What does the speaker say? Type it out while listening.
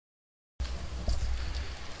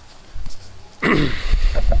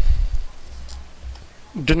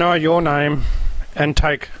Deny your name and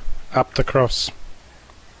take up the cross.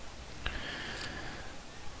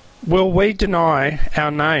 Will we deny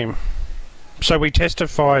our name so we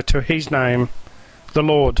testify to his name, the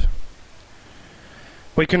Lord?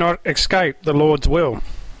 We cannot escape the Lord's will.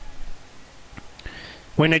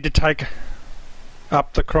 We need to take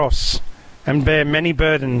up the cross and bear many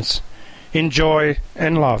burdens in joy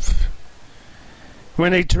and love. We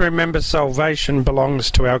need to remember salvation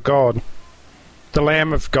belongs to our God, the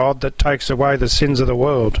Lamb of God that takes away the sins of the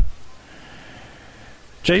world.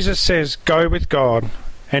 Jesus says, go with God,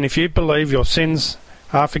 and if you believe your sins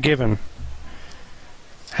are forgiven,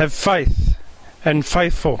 have faith and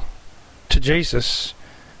faithful to Jesus,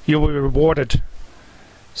 you will be rewarded.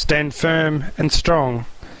 Stand firm and strong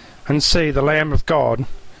and see the Lamb of God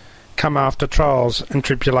come after trials and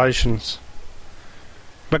tribulations.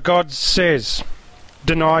 But God says,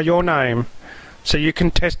 deny your name so you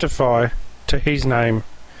can testify to his name.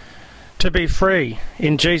 To be free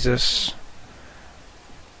in Jesus,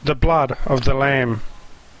 the blood of the Lamb,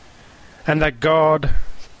 and that God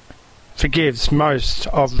forgives most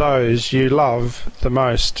of those you love the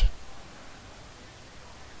most.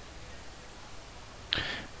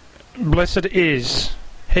 Blessed is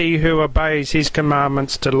he who obeys his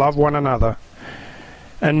commandments to love one another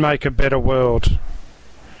and make a better world.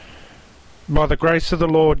 By the grace of the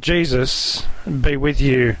Lord Jesus be with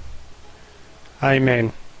you.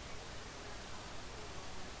 Amen.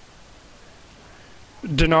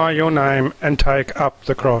 Deny your name and take up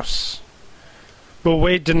the cross. Will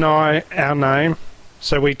we deny our name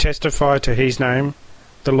so we testify to his name,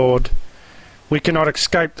 the Lord? We cannot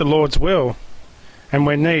escape the Lord's will, and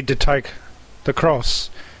we need to take the cross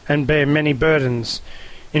and bear many burdens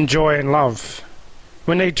in joy and love.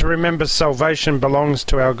 We need to remember salvation belongs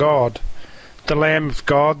to our God, the Lamb of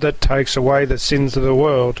God that takes away the sins of the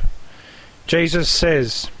world. Jesus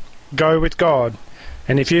says, go with God,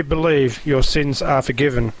 and if you believe, your sins are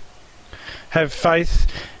forgiven. Have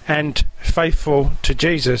faith and faithful to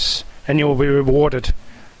Jesus, and you will be rewarded.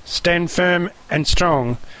 Stand firm and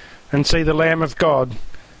strong, and see the Lamb of God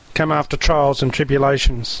come after trials and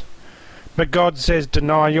tribulations. But God says,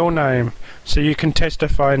 deny your name, so you can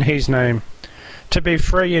testify in his name. To be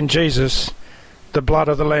free in Jesus, the blood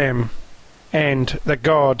of the Lamb, and that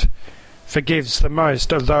God forgives the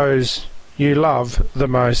most of those you love the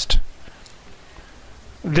most.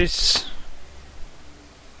 This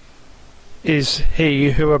is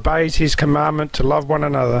he who obeys his commandment to love one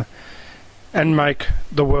another and make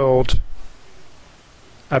the world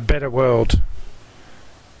a better world.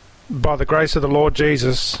 By the grace of the Lord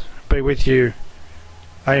Jesus be with you.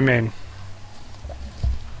 Amen.